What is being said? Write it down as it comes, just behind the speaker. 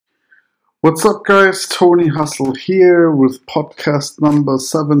What's up, guys? Tony Hustle here with podcast number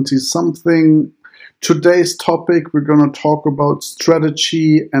 70 something. Today's topic, we're going to talk about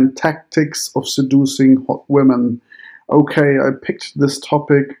strategy and tactics of seducing hot women. Okay, I picked this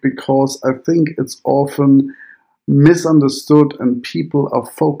topic because I think it's often misunderstood and people are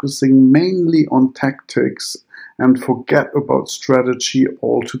focusing mainly on tactics and forget about strategy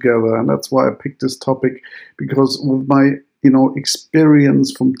altogether. And that's why I picked this topic, because with my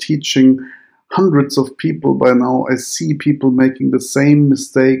experience from teaching hundreds of people by now, I see people making the same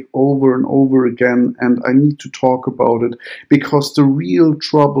mistake over and over again, and I need to talk about it, because the real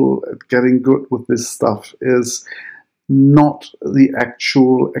trouble at getting good with this stuff is not the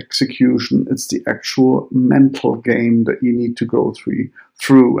actual execution, it's the actual mental game that you need to go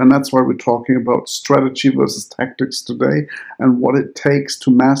through. And that's why we're talking about strategy versus tactics today, and what it takes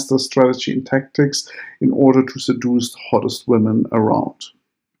to master strategy and tactics in order to seduce the hottest women around.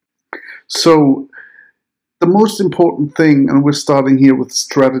 So the most important thing, and we're starting here with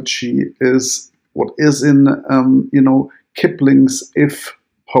strategy, is what is in Kipling's If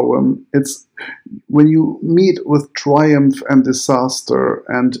poem. It's when you meet with triumph and disaster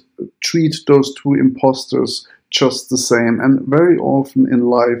and treat those two imposters just the same. And very often in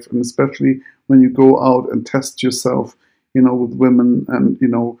life, and especially when you go out and test yourself, with women and,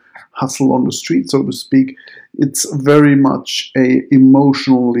 hustle on the street, so to speak, it's very much a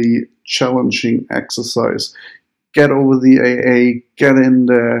emotionally challenging exercise. Get over the AA, get in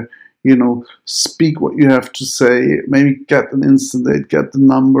there, speak what you have to say, maybe get an instant date, get the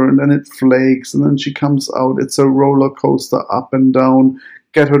number, and then it flakes, and then she comes out. It's a roller coaster up and down.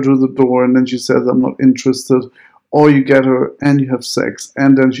 Get her to the door, and then she says, I'm not interested. Or you get her and you have sex,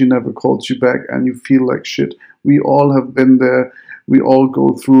 and then she never calls you back, and you feel like shit. We all have been there. We all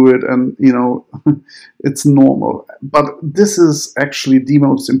go through it, and, it's normal. But this is actually the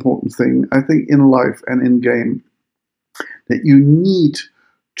most important thing, I think, in life and in game, that you need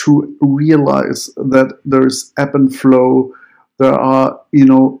to realize that there's ebb and flow. There are,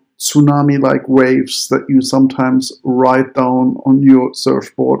 tsunami-like waves that you sometimes ride down on your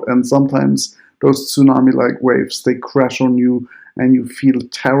surfboard, and sometimes those tsunami-like waves, they crash on you, and you feel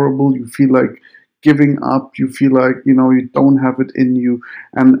terrible. You feel like giving up. You feel like, you don't have it in you.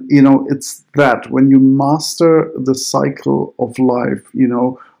 And, it's that when you master the cycle of life,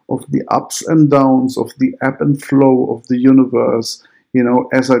 of the ups and downs, of the ebb and flow of the universe,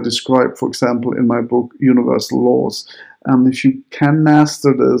 as I describe, for example, in my book, Universal Laws. If you can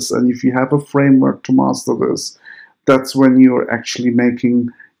master this, and if you have a framework to master this, that's when you're actually making,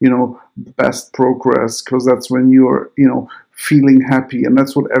 the best progress, because that's when you're, feeling happy. And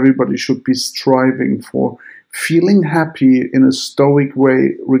that's what everybody should be striving for. Feeling happy in a stoic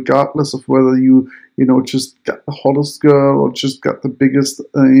way, regardless of whether you, just got the hottest girl or just got the biggest,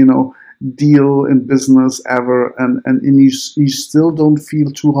 deal in business ever, and you still don't feel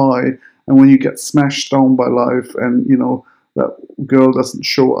too high. And when you get smashed down by life, and that girl doesn't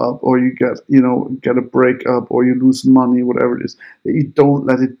show up, or you get a breakup, or you lose money, whatever it is, that you don't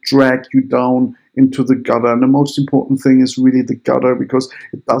let it drag you down into the gutter. And the most important thing is really the gutter, because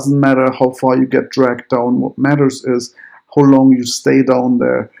it doesn't matter how far you get dragged down. What matters is how long you stay down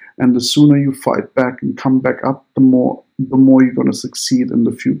there. And the sooner you fight back and come back up, the more you're going to succeed in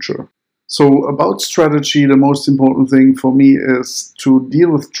the future. So about strategy, the most important thing for me is to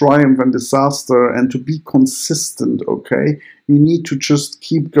deal with triumph and disaster, and to be consistent, okay? You need to just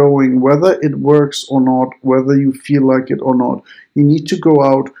keep going, whether it works or not, whether you feel like it or not. You need to go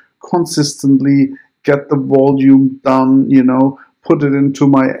out consistently, get the volume done, put it into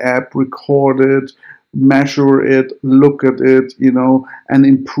my app, record it, measure it, look at it, and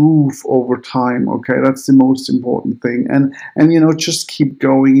improve over time. Okay, that's the most important thing. And just keep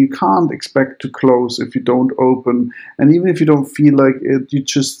going. You can't expect to close if you don't open. And even if you don't feel like it, you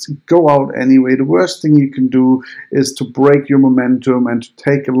just go out anyway. The worst thing you can do is to break your momentum and to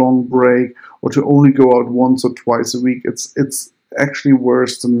take a long break, or to only go out once or twice a week. It's actually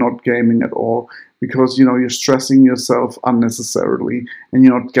worse than not gaming at all, because you're stressing yourself unnecessarily and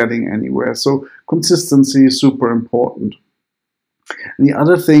you're not getting anywhere. So consistency is super important. And the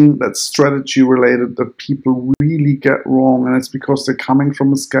other thing that's strategy related that people really get wrong, and it's because they're coming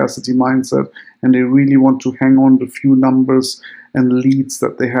from a scarcity mindset and they really want to hang on to few numbers and leads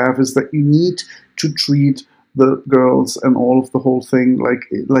that they have, is that you need to treat the girls and all of the whole thing like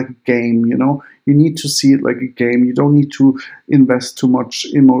a game. You need to see it like a game. You don't need to invest too much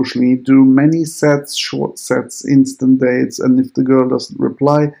emotionally. Do many sets, short sets, instant dates, and if the girl doesn't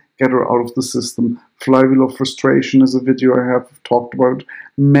reply, get her out of the system. Flywheel of frustration is a video I have talked about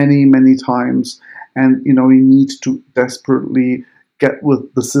many times, and you need to desperately get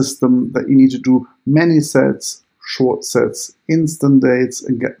with the system that you need to do many sets, short sets, instant dates,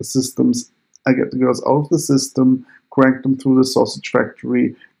 and get the girls out of the system, crank them through the sausage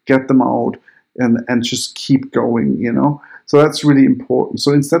factory, get them out, and just keep going, So that's really important.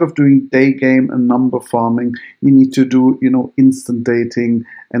 So instead of doing day game and number farming, you need to do, instant dating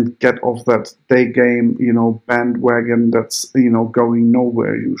and get off that day game, bandwagon that's, going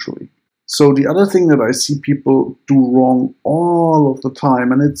nowhere usually. So the other thing that I see people do wrong all of the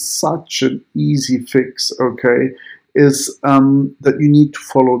time, and it's such an easy fix, okay, is that you need to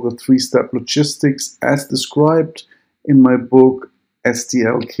follow the three-step logistics as described in my book,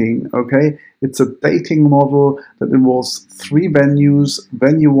 STL King, okay? It's a dating model that involves 3 venues.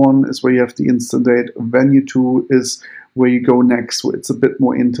 Venue 1 is where you have the instant date. Venue 2 is where you go next, where it's a bit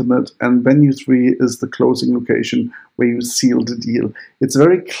more intimate. And venue 3 is the closing location where you seal the deal. It's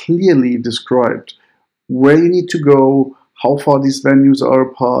very clearly described where you need to go, how far these venues are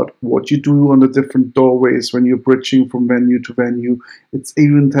apart, what you do on the different doorways when you're bridging from venue to venue. It's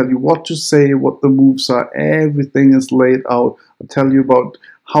even tell you what to say, what the moves are. Everything is laid out. I'll tell you about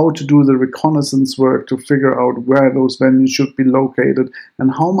how to do the reconnaissance work to figure out where those venues should be located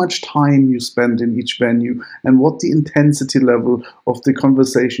and how much time you spend in each venue and what the intensity level of the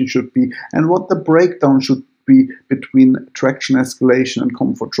conversation should be and what the breakdown should be between attraction, escalation, and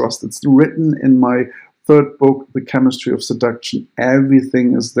comfort trust. It's written in my 3rd book, The Chemistry of Seduction.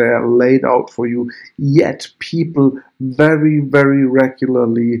 Everything is there laid out for you. Yet people very, very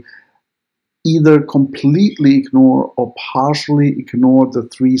regularly either completely ignore or partially ignore the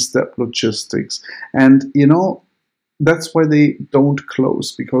 3-step logistics. And, that's why they don't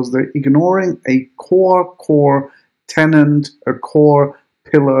close, because they're ignoring a core tenant, a core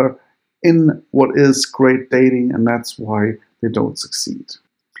pillar in what is great dating, and that's why they don't succeed.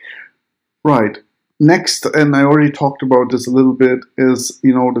 Right. Next, and I already talked about this a little bit, is,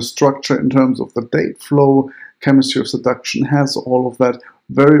 the structure in terms of the date flow. Chemistry of Seduction has all of that.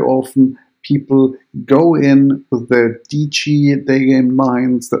 Very often, people go in with their DG, day game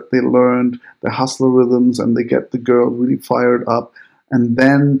lines that they learned, the hustler rhythms, and they get the girl really fired up. And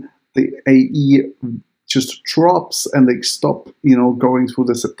then the AE just drops and they stop, going through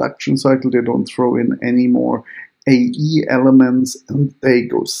the seduction cycle. They don't throw in any more AE elements and they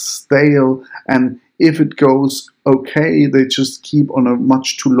go stale. And if it goes okay, they just keep on a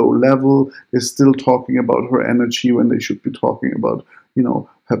much too low level. They're still talking about her energy when they should be talking about,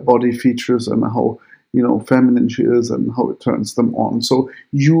 her body features and how, feminine she is and how it turns them on. So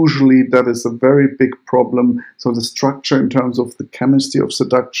usually that is a very big problem. So the structure in terms of the chemistry of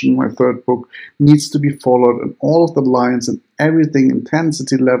seduction, my 3rd book, needs to be followed, and all of the lines and everything,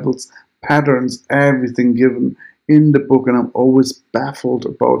 intensity levels, patterns, everything given in the book. And I'm always baffled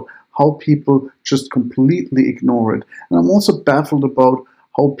about how people just completely ignore it. And I'm also baffled about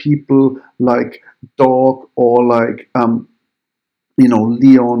how people like Dog or like,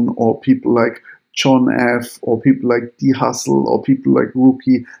 Leon, or people like John F., or people like D. Hustle, or people like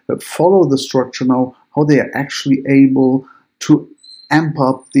Rookie that follow the structure now, how they are actually able to amp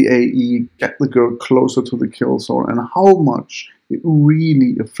up the AE, get the girl closer to the kill zone, and how much it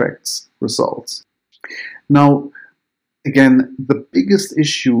really affects results. Now, again, the biggest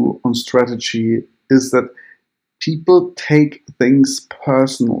issue on strategy is that people take things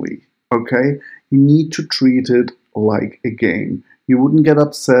personally, okay? You need to treat it like a game. You wouldn't get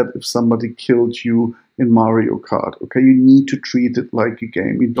upset if somebody killed you in Mario Kart, okay? You need to treat it like a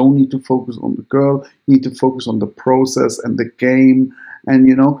game. You don't need to focus on the girl. You need to focus on the process and the game. And,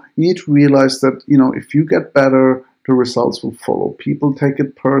 you need to realize that, if you get better, the results will follow. People take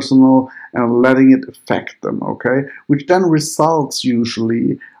it personal and letting it affect them, okay? Which then results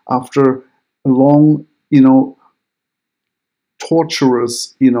usually after a long,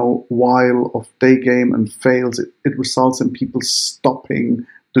 torturous, while of day game and fails, it results in people stopping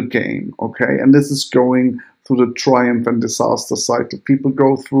the game, okay? And this is going through the triumph and disaster cycle. People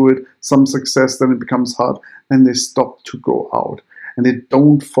go through it, some success, then it becomes hard, and they stop to go out. And they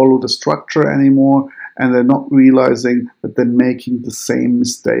don't follow the structure anymore, and they're not realizing that they're making the same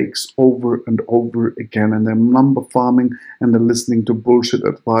mistakes over and over again, and they're number farming, and they're listening to bullshit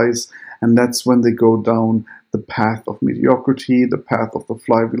advice, and that's when they go down the path of mediocrity, the path of the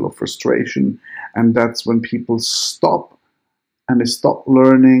flywheel of frustration, and that's when people stop, and they stop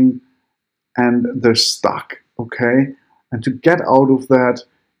learning, and they're stuck, okay? And to get out of that,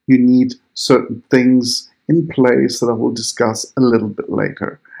 you need certain things in place that I will discuss a little bit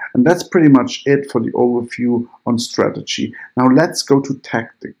later. And that's pretty much it for the overview on strategy. Now let's go to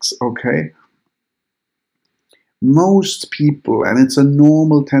tactics, okay? Most people, and it's a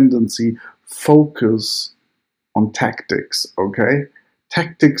normal tendency, focus on tactics, okay?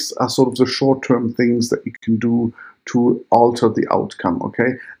 Tactics are sort of the short-term things that you can do to alter the outcome,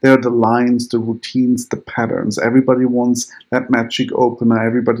 okay? They are the lines, the routines, the patterns. Everybody wants that magic opener.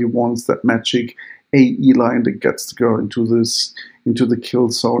 Everybody wants that magic AE line that gets the girl into the kill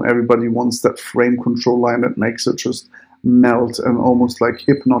zone. Everybody wants that frame control line that makes her just melt and almost like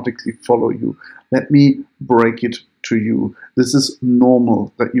hypnotically follow you. Let me break it to you. This is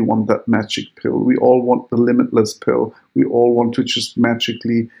normal that you want that magic pill. We all want the limitless pill. We all want to just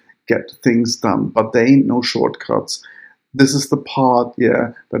magically get things done, but there ain't no shortcuts. This is the part,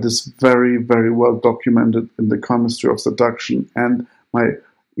 yeah, that is very, very well documented in the chemistry of seduction. And my,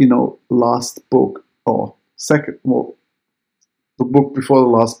 last book, or second, well, the book before the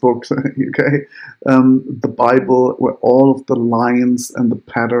last book, okay, the Bible, where all of the lines and the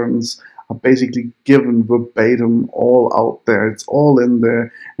patterns are basically given verbatim, all out there. It's all in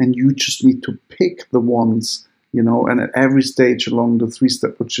there, and you just need to pick the ones, and at every stage along the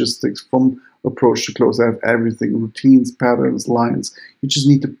three-step logistics, from approach to close, I have everything, routines, patterns, lines. You just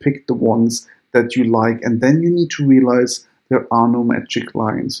need to pick the ones that you like, and then you need to realize there are no magic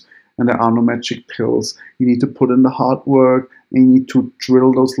lines and there are no magic pills. You need to put in the hard work, and you need to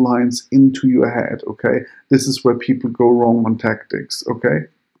drill those lines into your head, okay? This is where people go wrong on tactics, okay?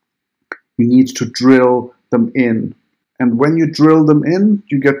 You need to drill them in. And when you drill them in,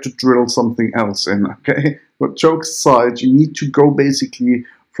 you get to drill something else in, okay? But jokes aside, you need to go basically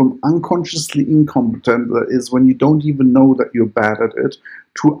from unconsciously incompetent, that is when you don't even know that you're bad at it,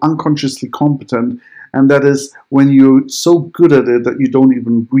 to unconsciously competent, and that is when you're so good at it that you don't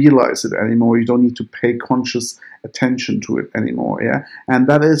even realize it anymore. You don't need to pay conscious attention to it anymore, yeah? And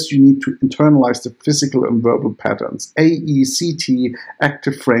that is, you need to internalize the physical and verbal patterns. AE, CT,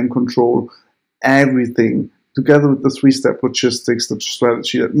 active frame control, everything, together with the three-step logistics, the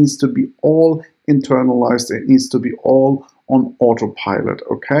strategy, that needs to be all internalized. It needs to be all on autopilot,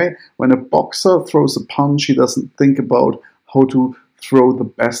 okay? When a boxer throws a punch, he doesn't think about how to throw the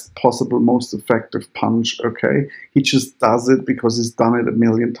best possible, most effective punch, okay? He just does it because he's done it a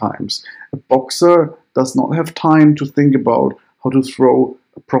million times. A boxer does not have time to think about how to throw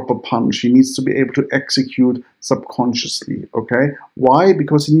a proper punch. He needs to be able to execute subconsciously, okay? Why?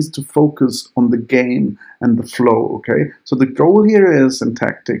 Because he needs to focus on the game and the flow, okay? So the goal here is, in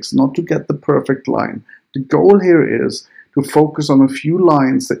tactics, not to get the perfect line. The goal here is to focus on a few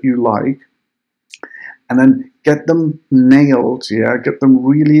lines that you like, and then get them nailed, yeah, get them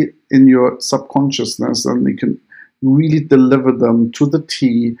really in your subconsciousness, and you can really deliver them to the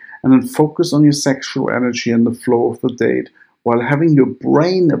T, and then focus on your sexual energy and the flow of the date, while having your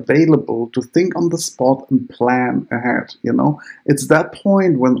brain available to think on the spot and plan ahead, It's that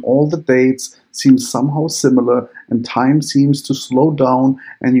point when all the dates seem somehow similar and time seems to slow down,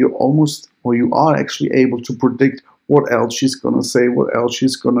 and you are actually able to predict what else she's going to say, what else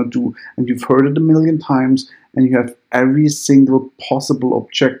she's going to do. And you've heard it a million times, and you have every single possible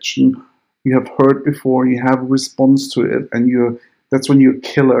objection you have heard before, you have a response to it, and that's when you're a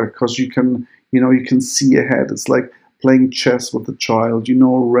killer, because you can see ahead. It's like playing chess with a child. You know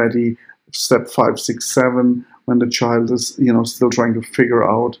already step 5, 6, 7, when the child is, still trying to figure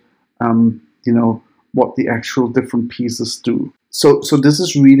out, what the actual different pieces do. So this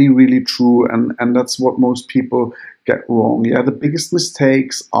is really, really true, and that's what most people get wrong. Yeah, the biggest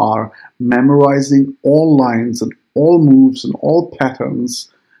mistakes are memorizing all lines and all moves and all patterns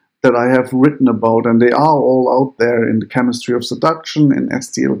that I have written about, and they are all out there in the Chemistry of Seduction, in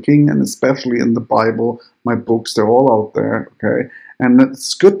STL King, and especially in the Bible, my books. They're all out there, okay? And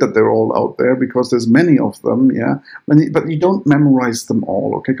it's good that they're all out there, because there's many of them, yeah? But you don't memorize them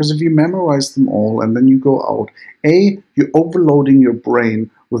all, okay? Because if you memorize them all and then you go out, A, you're overloading your brain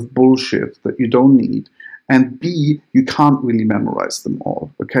with bullshit that you don't need, and B, you can't really memorize them all,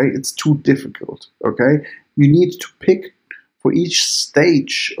 okay? It's too difficult, okay? You need to pick for each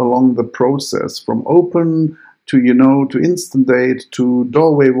stage along the process, from open to, to instant date, to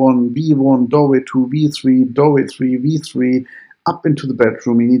doorway 1, V1, doorway 2, V3, doorway 3, V3, up into the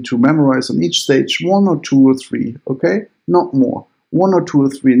bedroom. You need to memorize on each stage 1 or 2 or 3, okay? Not more. 1 or 2 or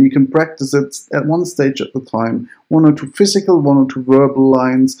 3, and you can practice it at one stage at the time. 1 or 2 physical, 1 or 2 verbal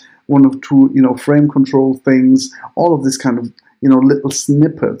lines, 1 or 2, frame control things, all of this kind of, little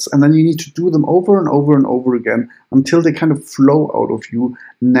snippets. And then you need to do them over and over and over again until they kind of flow out of you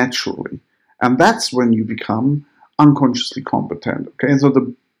naturally. And that's when you become unconsciously competent, okay? And so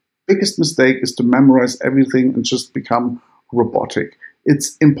the biggest mistake is to memorize everything and just become robotic.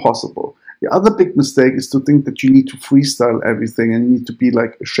 It's impossible. The other big mistake is to think that you need to freestyle everything and you need to be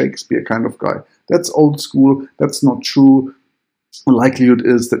like a Shakespeare kind of guy. That's old school. That's not true. the likelihood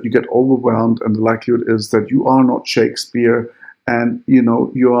is that you get overwhelmed, and the likelihood is that you are not Shakespeare, and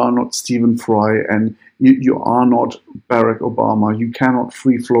you are not Stephen Fry, and you are not Barack Obama. You cannot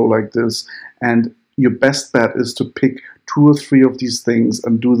free flow like this, and your best bet is to pick two or three of these things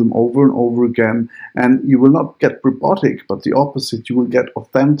and do them over and over again, and you will not get robotic, but the opposite. You will get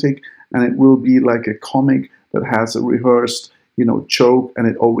authentic, and it will be like a comic that has a rehearsed joke, and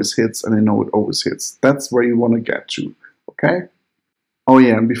it always hits, and it always hits. That's where you want to get to. Okay. Oh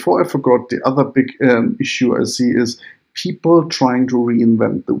yeah, and before I forgot, the other big issue I see is people trying to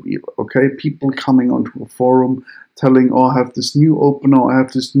reinvent the wheel. Okay, people coming onto a forum telling, "Oh, I have this new opener, I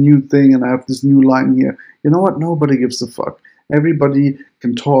have this new thing, and I have this new line here." You know what? Nobody gives a fuck. Everybody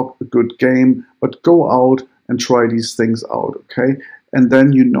can talk a good game, but go out and try these things out. Okay, and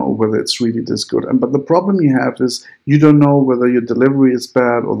then you know whether it's really this good. And but the problem you have is you don't know whether your delivery is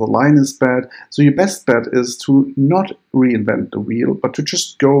bad or the line is bad. So your best bet is to not reinvent the wheel, but to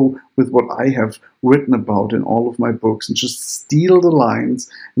just go with what I have written about in all of my books and just steal the lines.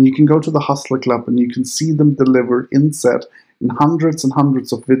 And you can go to the Hustler Club and you can see them delivered in set in hundreds and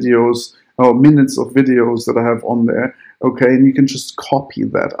hundreds of videos or minutes of videos that I have on there. Okay, and you can just copy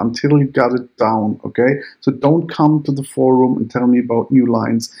that until you got it down. Okay, so don't come to the forum and tell me about new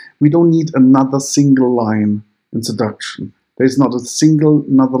lines. We don't need another single line in seduction. There's not a single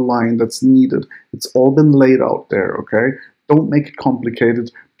another line that's needed. It's all been laid out there. Okay, don't make it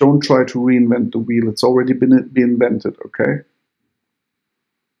complicated. Don't try to reinvent the wheel. It's already been invented. Okay,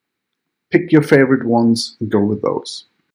 pick your favorite ones and go with those.